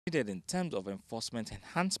Needed in terms of enforcement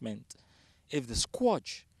enhancement if the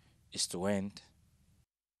scourge is to end.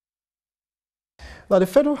 Now, the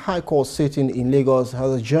Federal High Court sitting in Lagos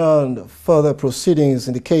has adjourned further proceedings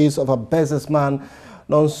in the case of a businessman,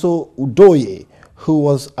 Nonso Udoye, who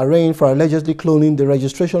was arraigned for allegedly cloning the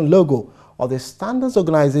registration logo of the Standards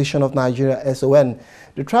Organization of Nigeria (SON).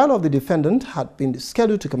 The trial of the defendant had been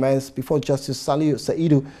scheduled to commence before Justice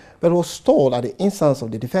Saidu, but was stalled at the instance of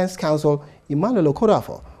the defense counsel, Emmanuel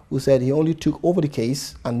Okodafo, who said he only took over the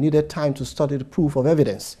case and needed time to study the proof of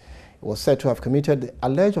evidence. He was said to have committed the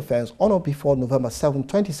alleged offence on or before November 7,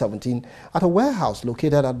 2017 at a warehouse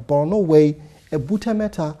located at Borno Way, Ebute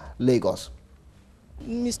Meta, Lagos.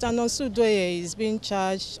 Mr. Nonso Udoye is being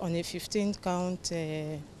charged on a 15-count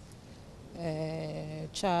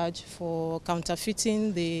charge for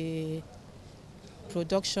counterfeiting the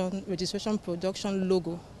registration production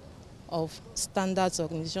logo of Standards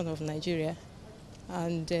Organization of Nigeria,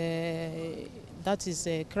 and that is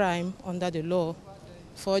a crime under the law,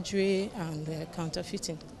 forgery and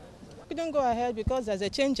counterfeiting. We don't go ahead because there's a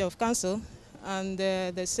change of counsel, and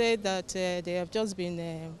they say that they have just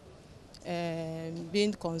been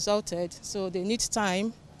being consulted, so they need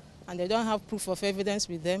time and they don't have proof of evidence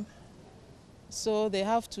with them. So they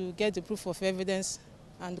have to get the proof of evidence,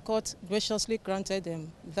 and the court graciously granted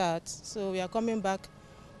them that. So we are coming back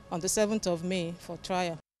on the 7th of May for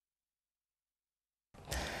trial.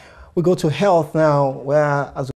 We go to health now, where as